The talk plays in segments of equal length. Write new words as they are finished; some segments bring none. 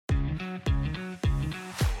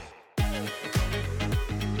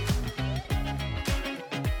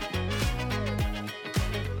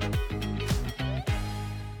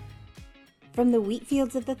From the wheat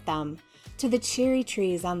fields of the Thumb to the cherry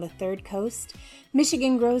trees on the Third Coast,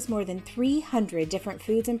 Michigan grows more than 300 different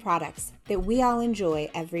foods and products that we all enjoy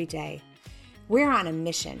every day. We're on a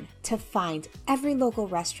mission to find every local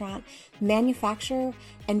restaurant, manufacturer,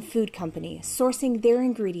 and food company sourcing their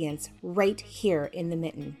ingredients right here in the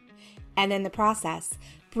Mitten. And in the process,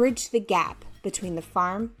 bridge the gap between the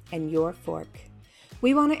farm and your fork.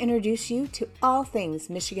 We want to introduce you to all things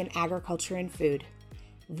Michigan agriculture and food.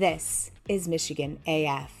 This is Michigan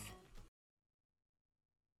AF.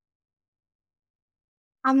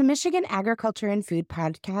 On the Michigan Agriculture and Food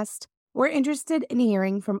podcast, we're interested in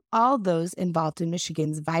hearing from all those involved in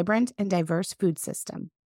Michigan's vibrant and diverse food system,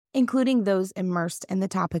 including those immersed in the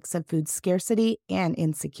topics of food scarcity and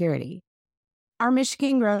insecurity. Our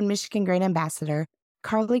Michigan-grown, Michigan-great ambassador,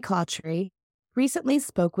 Carly Claucherty, recently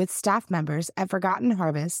spoke with staff members at Forgotten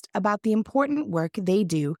Harvest about the important work they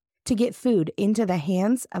do to get food into the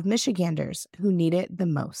hands of Michiganders who need it the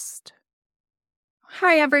most.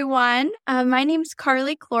 Hi, everyone. My name's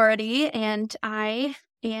Carly Claucherty, and I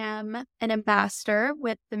am an ambassador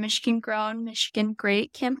with the Michigan Grown, Michigan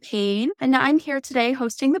Great campaign. And I'm here today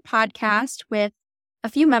hosting the podcast with a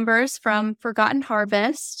few members from Forgotten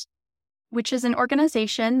Harvest, which is an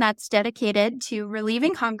organization that's dedicated to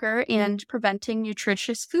relieving hunger and preventing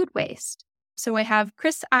nutritious food waste. So I have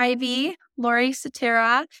Chris Ivy, Lori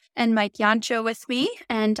Satera, and Mike Yancho with me,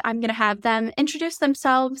 and I'm going to have them introduce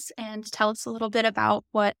themselves and tell us a little bit about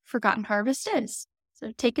what Forgotten Harvest is.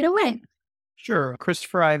 So take it away. Sure.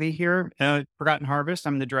 Christopher Ivy here, Forgotten Harvest.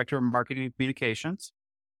 I'm the Director of Marketing and Communications.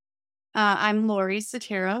 I'm Lori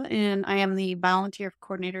Satera, and I am the volunteer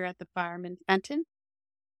coordinator at the farm in Fenton.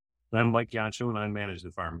 I'm Mike Yancho, and I manage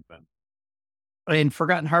the farm in Fenton. And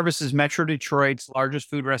Forgotten Harvest is Metro Detroit's largest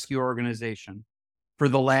food rescue organization. For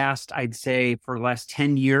the last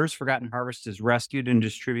 10 years, Forgotten Harvest has rescued and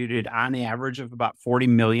distributed on average of about 40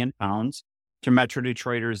 million pounds to Metro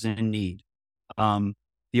Detroiters in need.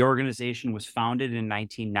 The organization was founded in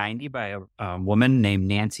 1990 by a woman named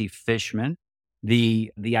Nancy Fishman.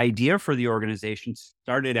 The idea for the organization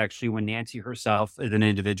started actually when Nancy herself, as an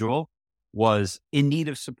individual, was in need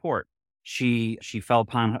of support. She fell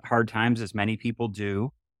upon hard times, as many people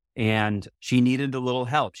do, and she needed a little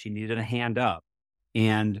help. She needed a hand up.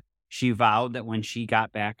 And she vowed that when she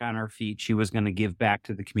got back on her feet, she was going to give back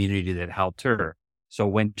to the community that helped her. So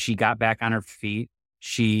when she got back on her feet,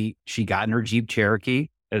 she got in her Jeep Cherokee,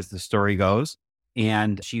 as the story goes,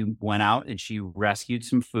 and she went out and she rescued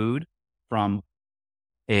some food from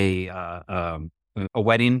a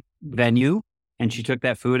wedding venue. And she took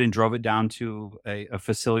that food and drove it down to a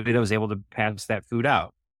facility that was able to pass that food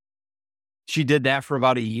out. She did that for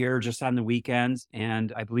about a year, just on the weekends.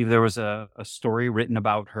 And I believe there was a story written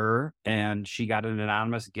about her, and she got an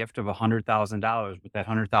anonymous gift of $100,000. With that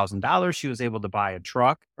 $100,000, she was able to buy a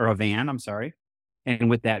van. And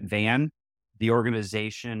with that van, the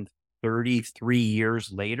organization 33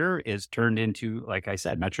 years later is turned into, like I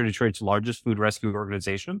said, Metro Detroit's largest food rescue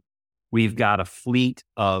organization. We've got a fleet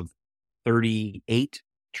of 38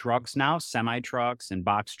 trucks now, semi-trucks and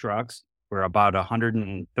box trucks. We're about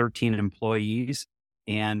 113 employees,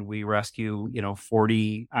 and we rescue,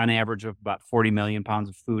 on average of about 40 million pounds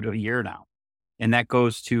of food a year now. And that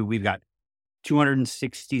goes to, we've got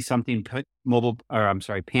 260 something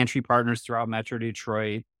pantry partners throughout Metro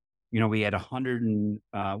Detroit. We had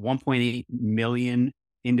 1.8 million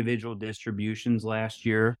individual distributions last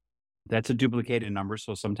year. That's a duplicated number.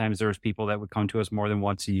 So sometimes there's people that would come to us more than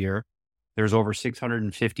once a year. There's over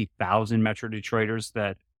 650,000 Metro Detroiters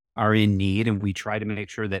that are in need, and we try to make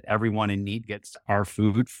sure that everyone in need gets our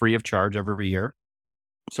food free of charge every year.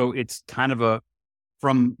 So it's kind of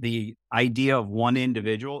from the idea of one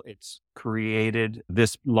individual, it's created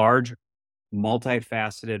this large,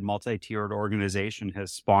 multifaceted, multi-tiered organization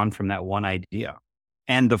has spawned from that one idea.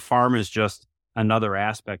 And the farm is just another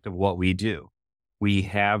aspect of what we do. We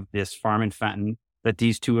have this farm in Fenton that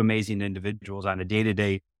these two amazing individuals on a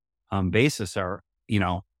day-to-day basis are,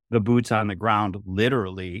 the boots on the ground,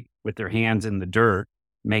 literally with their hands in the dirt,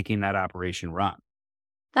 making that operation run.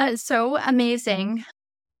 That is so amazing.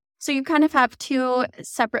 So you kind of have two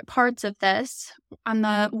separate parts of this. On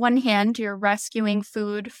the one hand, you're rescuing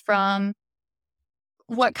food from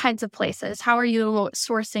what kinds of places? How are you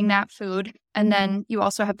sourcing that food? And then you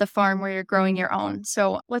also have the farm where you're growing your own.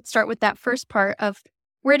 So let's start with that first part of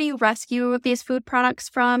where do you rescue these food products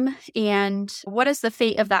from? And what is the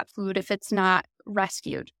fate of that food if it's not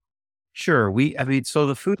rescued? Sure. So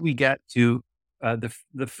the food we get to,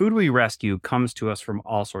 the food we rescue comes to us from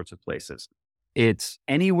all sorts of places. It's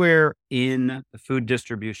anywhere in the food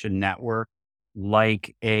distribution network,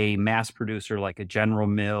 like a mass producer, like a General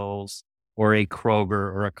Mills or a Kroger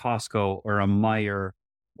or a Costco or a Meijer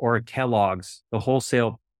or a Kellogg's, the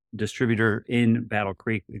wholesale distributor in Battle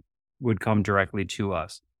Creek would come directly to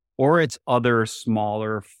us. Or it's other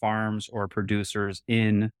smaller farms or producers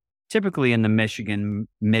typically in the Michigan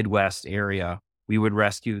Midwest area. We would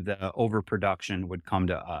rescue the overproduction would come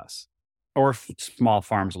to us, or small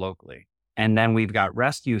farms locally. And then we've got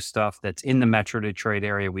rescue stuff that's in the Metro Detroit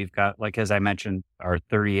area. We've got, like, as I mentioned, our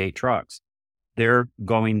 38 trucks. They're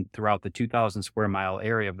going throughout the 2,000 square mile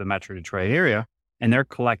area of the Metro Detroit area, and they're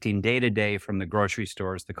collecting day to day from the grocery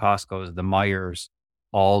stores, the Costco's, the Meijers,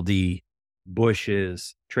 Aldi,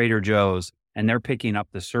 Bush's, Trader Joe's, and they're picking up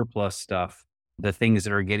the surplus stuff, the things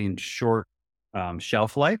that are getting short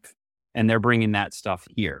shelf life, and they're bringing that stuff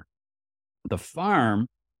here. The farm,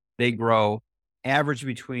 they grow average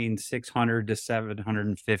between 600 to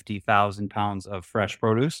 750,000 pounds of fresh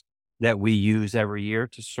produce that we use every year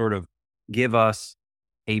to sort of give us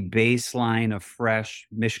a baseline of fresh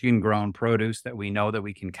Michigan grown produce that we know that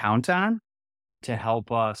we can count on to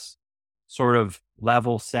help us sort of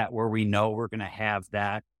level set where we know we're going to have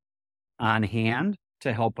that on hand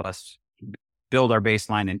to help us build our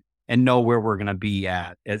baseline and know where we're going to be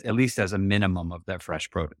at least as a minimum of that fresh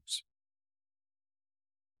produce.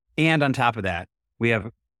 And on top of that, we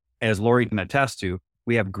have, as Lori can attest to,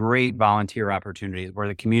 we have great volunteer opportunities where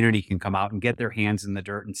the community can come out and get their hands in the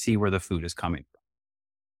dirt and see where the food is coming from.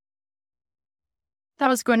 That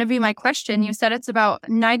was going to be my question. You said it's about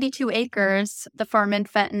 92 acres, the farm in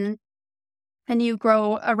Fenton, and you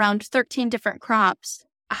grow around 13 different crops.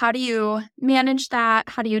 How do you manage that?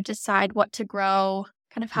 How do you decide what to grow?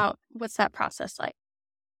 What's that process like?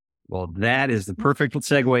 Well, that is the perfect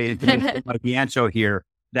segue into my Biancho here.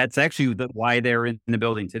 That's actually why they're in the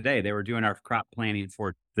building today. They were doing our crop planning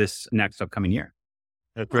for this next upcoming year.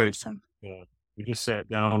 That's great. Awesome. Yeah. We just sat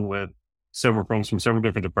down with several from several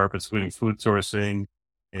different departments, including food sourcing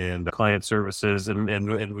and client services,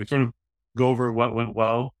 and we sort of go over what went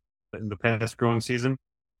well in the past growing season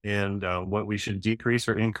and what we should decrease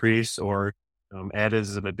or increase or add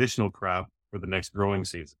as an additional crop for the next growing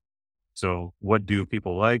season. So what do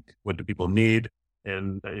people like? What do people need?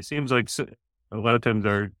 And it seems like a lot of times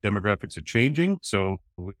our demographics are changing. So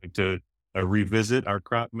we like to revisit our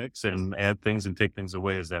crop mix and add things and take things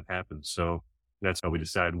away as that happens. So that's how we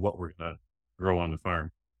decide what we're going to grow on the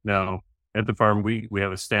farm. Now, at the farm, we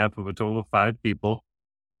have a staff of a total of 5 people.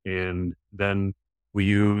 And then we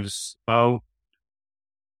use about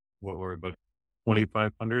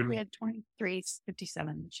 2,500? We had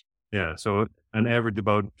 2,357. Yeah. So on average,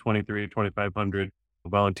 about 2,300 to 2,500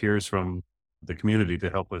 volunteers from the community to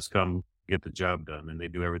help us come get the job done. And they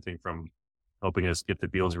do everything from helping us get the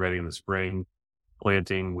fields ready in the spring,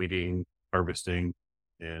 planting, weeding, harvesting,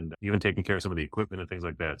 and even taking care of some of the equipment and things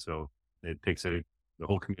like that. So it takes the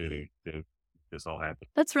whole community to make this all happen.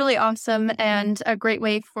 That's really awesome and a great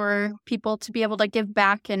way for people to be able to give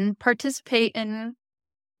back and participate in,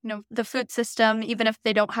 the food system. Even if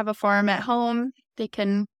they don't have a farm at home, they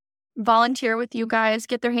can volunteer with you guys,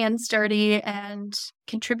 get their hands dirty, and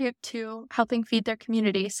contribute to helping feed their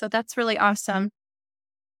community. So that's really awesome.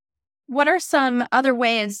 What are some other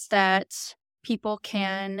ways that people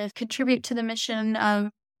can contribute to the mission of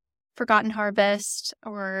Forgotten Harvest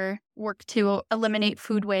or work to eliminate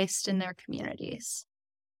food waste in their communities?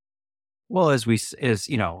 Well, as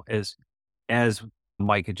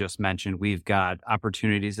Mike had just mentioned, we've got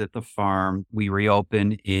opportunities at the farm. We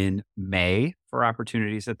reopen in May for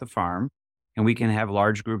opportunities at the farm, and we can have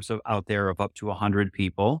large groups out there of up to 100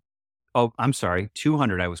 people. Oh, I'm sorry,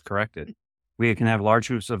 200. I was corrected. We can have large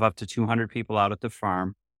groups of up to 200 people out at the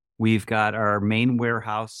farm. We've got our main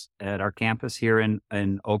warehouse at our campus here in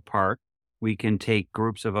Oak Park. We can take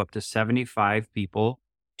groups of up to 75 people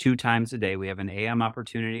 2 times a day. We have an AM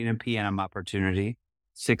opportunity and a PM opportunity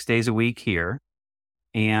 6 days a week here.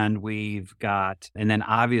 And then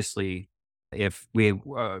obviously, if we,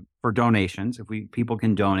 for donations, people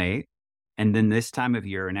can donate. And then this time of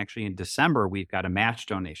year, and actually in December, we've got a match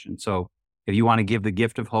donation. So if you want to give the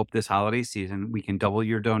gift of hope this holiday season, we can double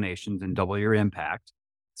your donations and double your impact.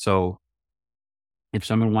 So if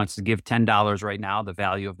someone wants to give $10 right now, the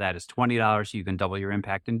value of that is $20. You can double your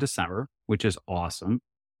impact in December, which is awesome.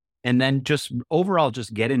 And then just overall,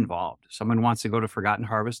 just get involved. Someone wants to go to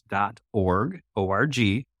forgottenharvest.org,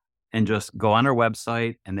 O-R-G, and just go on our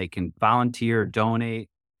website and they can volunteer, donate,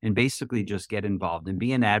 and basically just get involved and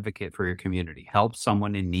be an advocate for your community. Help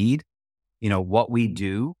someone in need. What we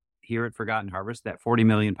do here at Forgotten Harvest, that 40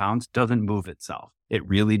 million pounds doesn't move itself. It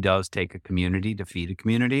really does take a community to feed a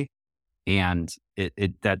community. And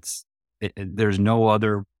there's no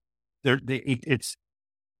other, it's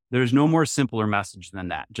There's no more simpler message than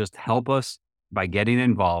that. Just help us by getting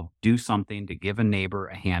involved, do something to give a neighbor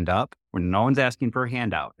a hand up when no one's asking for a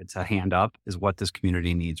handout. It's a hand up is what this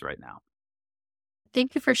community needs right now.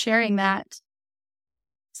 Thank you for sharing that.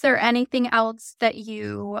 Is there anything else that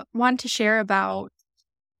you want to share about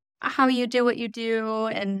how you do what you do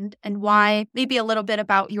and why? Maybe a little bit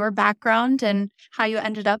about your background and how you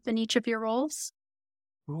ended up in each of your roles?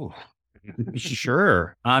 Ooh,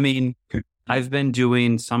 sure. I mean, I've been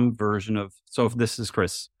doing some version of, so if this is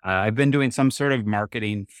Chris, I've been doing some sort of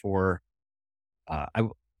marketing for, I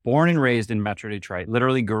born and raised in Metro Detroit,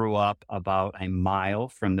 literally grew up about a mile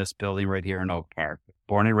from this building right here in Oak Park.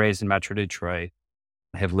 Born and raised in Metro Detroit,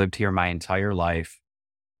 have lived here my entire life.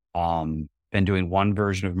 Been doing one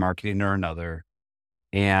version of marketing or another,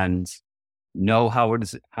 and know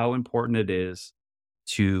how important it is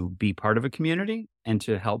to be part of a community and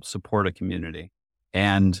to help support a community.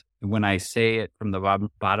 And when I say it from the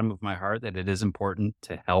bottom of my heart that it is important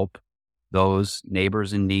to help those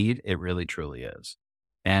neighbors in need, it really truly is.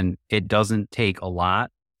 And it doesn't take a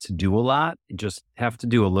lot to do a lot. You just have to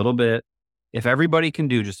do a little bit. If everybody can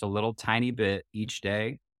do just a little tiny bit each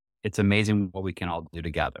day, it's amazing what we can all do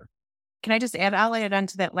together. Can I just add, I'll add on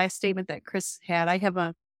to that last statement that Chris had. I have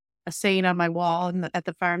a saying on my wall at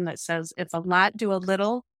the farm that says, if a lot do a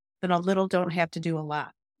little, then a little don't have to do a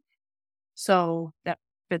lot. So that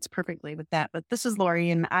fits perfectly with that. But this is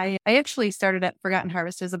Lori, and I actually started at Forgotten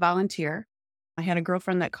Harvest as a volunteer. I had a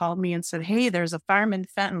girlfriend that called me and said, hey, there's a farm in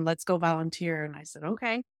Fenton. Let's go volunteer. And I said,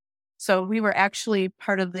 okay. So we were actually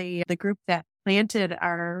part of the group that planted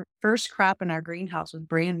our first crop in our greenhouse. Was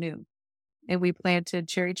brand new. And we planted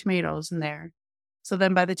cherry tomatoes in there. So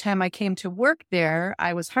then by the time I came to work there,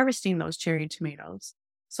 I was harvesting those cherry tomatoes.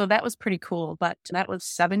 So that was pretty cool. But that was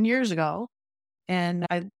 7 years ago. And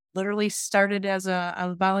I literally started as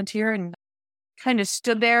a volunteer and kind of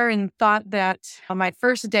stood there and thought that on my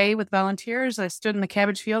first day with volunteers, I stood in the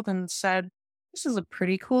cabbage field and said, this is a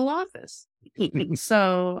pretty cool office.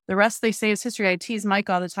 So the rest they say is history. I tease Mike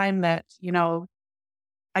all the time that,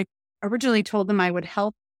 I originally told them I would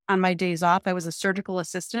help on my days off. I was a surgical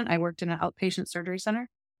assistant. I worked in an outpatient surgery center.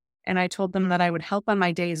 And I told them that I would help on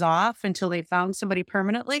my days off until they found somebody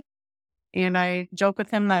permanently. And I joke with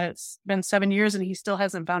him that it's been 7 years and he still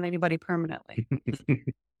hasn't found anybody permanently.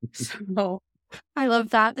 So I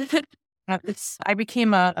love that. I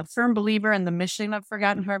became a firm believer in the mission of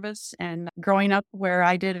Forgotten Harvest. And growing up where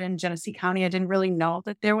I did in Genesee County, I didn't really know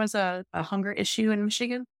that there was a hunger issue in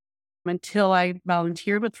Michigan until I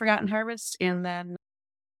volunteered with Forgotten Harvest. And then,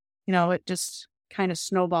 it just kind of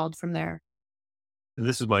snowballed from there. And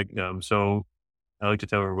this is Mike. So I like to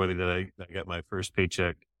tell everybody that I got my first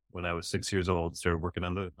paycheck when I was 6 years old. Started working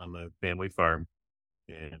on the family farm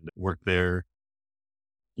and worked there,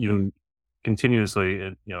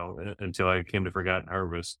 continuously, until I came to Forgotten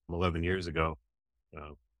Harvest 11 years ago.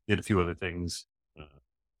 Did a few other things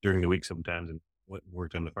during the week sometimes and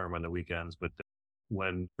worked on the farm on the weekends. But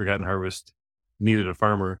when Forgotten Harvest needed a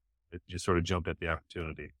farmer, it just sort of jumped at the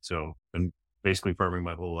opportunity. So been basically farming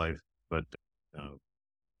my whole life, but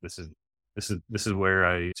this is where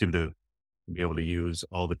I seem to be able to use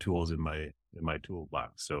all the tools in my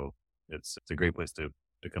toolbox. So it's a great place to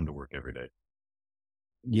come to work every day.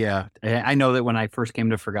 Yeah. I know that when I first came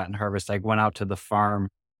to Forgotten Harvest, I went out to the farm,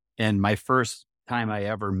 and my first time I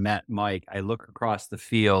ever met Mike, I look across the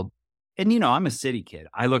field and, I'm a city kid.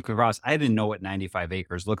 I look across, I didn't know what 95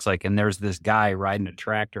 acres looks like. And there's this guy riding a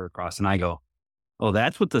tractor across, and I go, oh,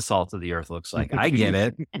 that's what the salt of the earth looks like. I get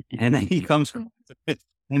it. And then he comes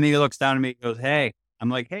and he looks down at me and goes, hey, I'm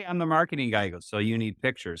like, hey, I'm the marketing guy. He goes, so you need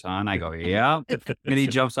pictures, huh? And I go, yeah. And he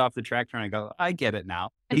jumps off the tractor and I go, I get it now.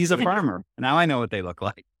 He's a farmer. Now I know what they look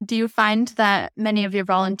like. Do you find that many of your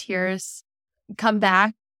volunteers come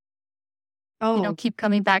back? Keep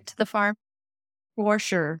coming back to the farm? For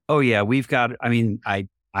sure. Oh, yeah. We've got,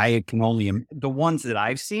 I can only, the ones that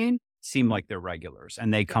I've seen seem like they're regulars,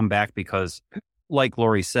 and they come back because, like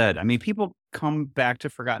Lori said, people come back to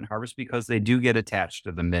Forgotten Harvest because they do get attached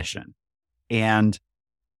to the mission. And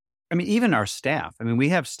even our staff, we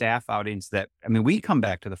have staff outings that, we come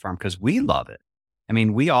back to the farm because we love it.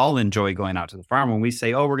 We all enjoy going out to the farm. When we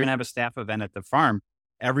say, oh, we're going to have a staff event at the farm,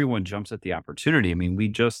 everyone jumps at the opportunity.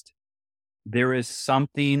 There is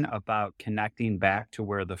something about connecting back to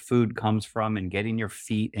where the food comes from and getting your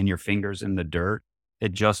feet and your fingers in the dirt.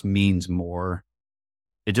 It just means more.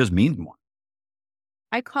 It just means more.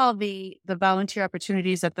 I call the volunteer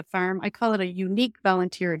opportunities at the farm, I call it a unique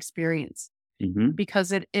volunteer experience. Mm-hmm.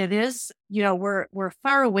 Because it is, we're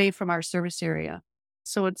far away from our service area.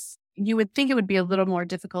 So you would think it would be a little more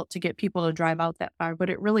difficult to get people to drive out that far, but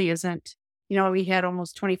it really isn't. We had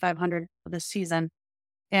almost 2,500 this season,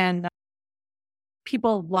 and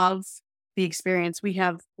people love the experience. We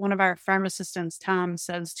have one of our farm assistants, Tom,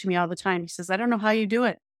 says to me all the time, he says, I don't know how you do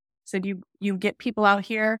it. He said, you get people out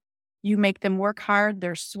here, you make them work hard,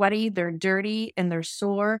 they're sweaty, they're dirty, and they're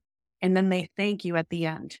sore, and then they thank you at the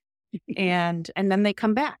end. and then they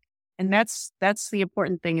come back. And that's the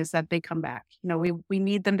important thing, is that they come back. We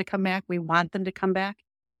need them to come back. We want them to come back.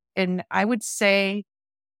 And I would say,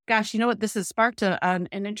 gosh, you know what? This has sparked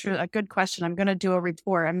a good question. I'm going to do a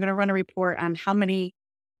report. I'm going to run a report on how many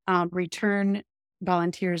return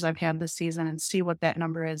volunteers I've had this season and see what that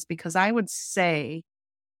number is, because I would say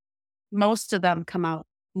most of them come out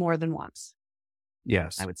more than once.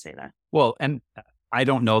 Yes. I would say that. Well, and I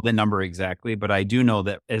don't know the number exactly, but I do know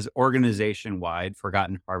that as organization wide,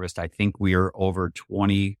 Forgotten Harvest, I think we are over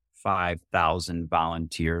 25,000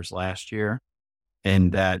 volunteers last year.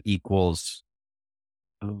 And that equals,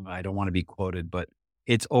 I don't want to be quoted, but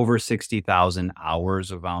it's over 60,000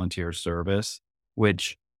 hours of volunteer service,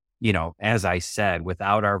 which, as I said,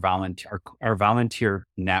 without our volunteer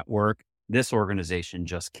network, this organization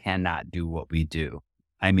just cannot do what we do.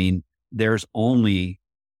 I mean, there's only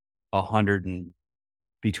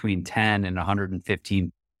between 10 and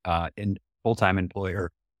 115 in full-time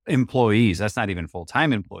employees. That's not even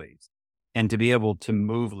full-time employees. And to be able to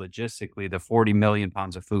move logistically the 40 million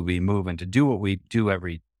pounds of food we move, and to do what we do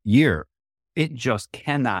every year, it just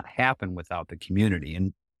cannot happen without the community.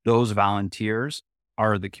 And those volunteers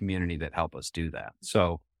are the community that help us do that.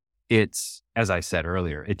 So it's, as I said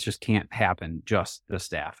earlier, it just can't happen just the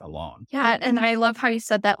staff alone. Yeah. And I love how you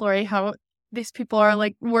said that, Lori, how these people are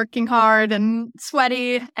like working hard and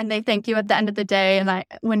sweaty, and they thank you at the end of the day. And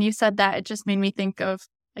when you said that, it just made me think of,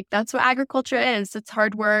 like, that's what agriculture is. It's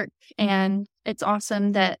hard work. And it's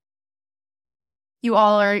awesome that you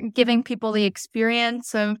all are giving people the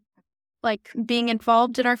experience of like being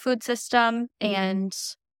involved in our food system and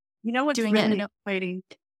what's doing really it. exciting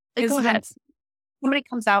Go ahead. Somebody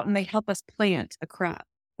comes out and they help us plant a crop.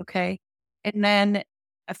 Okay. And then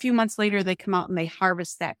a few months later, they come out and they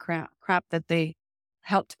harvest that crop that they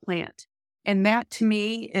helped plant. And that to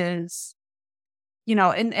me is,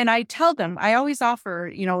 and I tell them, I always offer,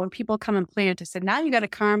 when people come and plant, I said, now you got to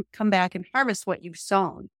come back and harvest what you've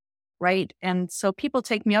sown. Right. And so people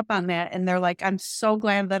take me up on that, and they're like, I'm so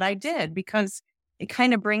glad that I did, because it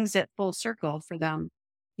kind of brings it full circle for them,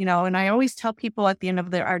 and I always tell people at the end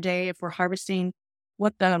of our day, if we're harvesting,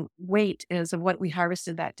 what the weight is of what we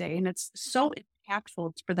harvested that day. And it's so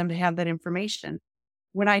impactful for them to have that information.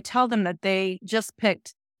 When I tell them that they just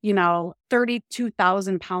picked,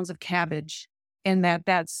 32,000 pounds of cabbage, and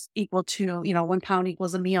that's equal to, 1 pound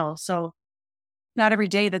equals a meal. So not every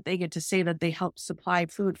day that they get to say that they help supply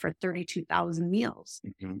food for 32,000 meals.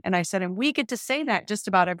 Mm-hmm. And I said, and we get to say that just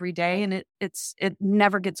about every day. And it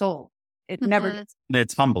never gets old. It never gets.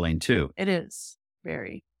 It's humbling too. It is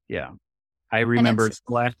very. Yeah. I remember the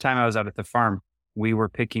last time I was out at the farm, we were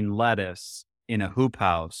picking lettuce in a hoop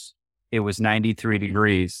house. It was 93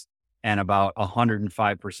 degrees and about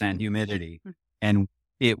 105% humidity. And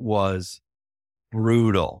it was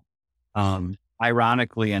brutal.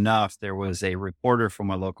 Ironically enough, there was a reporter from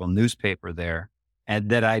a local newspaper there, and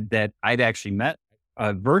that I'd actually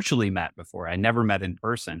virtually met before. I never met in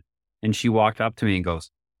person. And she walked up to me and goes,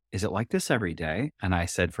 "Is it like this every day?" And I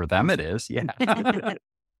said, "For them, it is." Yeah.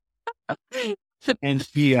 And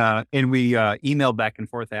we emailed back and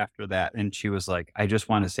forth after that. And she was like, "I just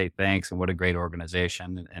want to say thanks, and what a great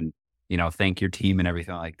organization, and thank your team and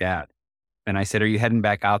everything like that." And I said, "Are you heading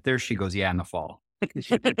back out there?" She goes, "Yeah, in the fall."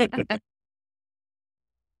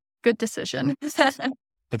 Good decision.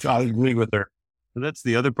 I agree with her. And that's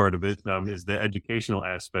the other part of it, is the educational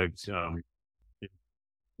aspect,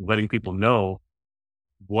 letting people know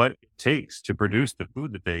what it takes to produce the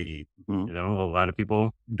food that they eat. Mm-hmm. A lot of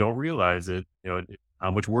people don't realize it,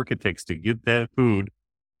 how much work it takes to get that food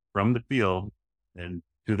from the field and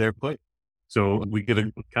to their plate. So we get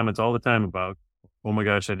comments all the time about, "Oh my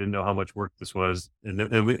gosh, I didn't know how much work this was."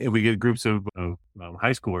 And we get groups of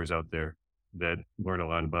high schoolers out there that learn a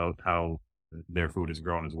lot about how their food is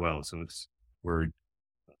grown as well. So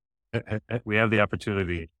we have the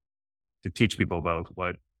opportunity to teach people about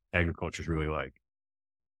what agriculture is really like.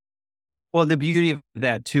 Well, the beauty of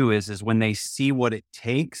that too is when they see what it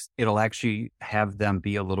takes, it'll actually have them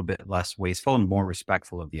be a little bit less wasteful and more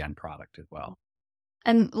respectful of the end product as well.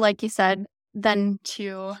 And like you said, then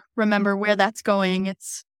to remember where that's going,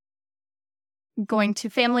 it's going to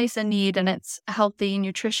families in need, and it's healthy,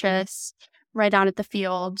 nutritious, right out at the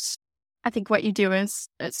fields. I think what you do is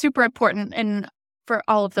super important, and for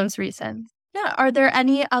all of those reasons. Yeah. Are there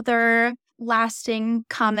any other lasting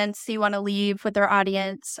comments you want to leave with our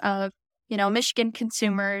audience of, Michigan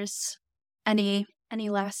consumers? Any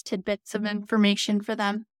last tidbits of information for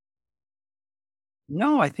them?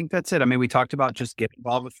 No, I think that's it. I mean, we talked about just getting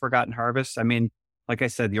involved with Forgotten Harvest. I mean, like I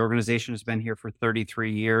said, the organization has been here for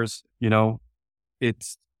 33 years. The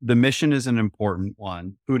mission is an important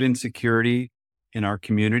one. Food insecurity in our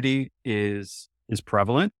community is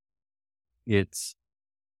prevalent. It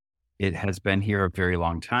has been here a very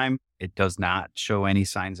long time. It does not show any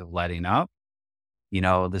signs of letting up.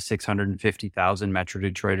 The 650,000 Metro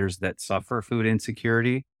Detroiters that suffer food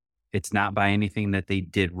insecurity, it's not by anything that they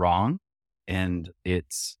did wrong. And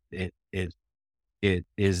it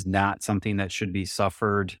is not something that should be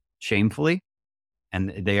suffered shamefully.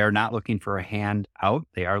 And they are not looking for a hand out.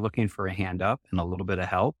 They are looking for a hand up and a little bit of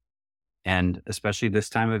help. And especially this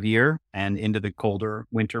time of year and into the colder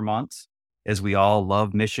winter months, as we all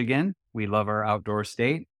love Michigan, we love our outdoor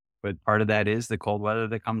state, but part of that is the cold weather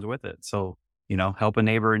that comes with it. So, help a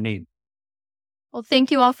neighbor in need. Well, thank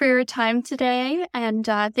you all for your time today. And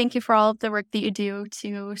thank you for all of the work that you do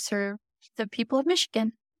to serve the people of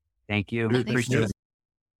Michigan. Thank you. Appreciate it.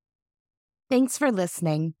 Thanks for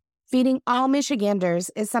listening. Feeding all Michiganders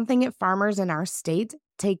is something that farmers in our state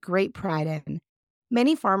take great pride in.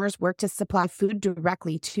 Many farmers work to supply food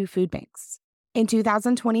directly to food banks. In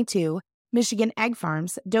 2022, Michigan Egg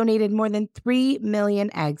Farms donated more than 3 million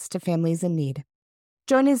eggs to families in need.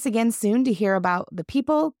 Join us again soon to hear about the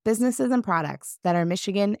people, businesses, and products that are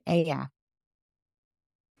Michigan AF.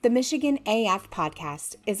 The Michigan AF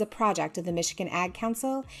podcast is a project of the Michigan Ag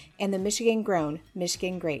Council and the Michigan Grown,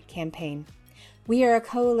 Michigan Great campaign. We are a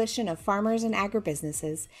coalition of farmers and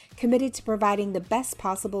agribusinesses committed to providing the best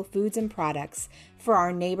possible foods and products for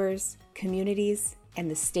our neighbors, communities, and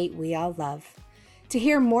the state we all love. To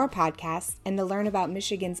hear more podcasts and to learn about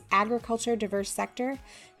Michigan's agriculture diverse sector,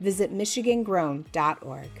 visit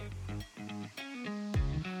michigangrown.org.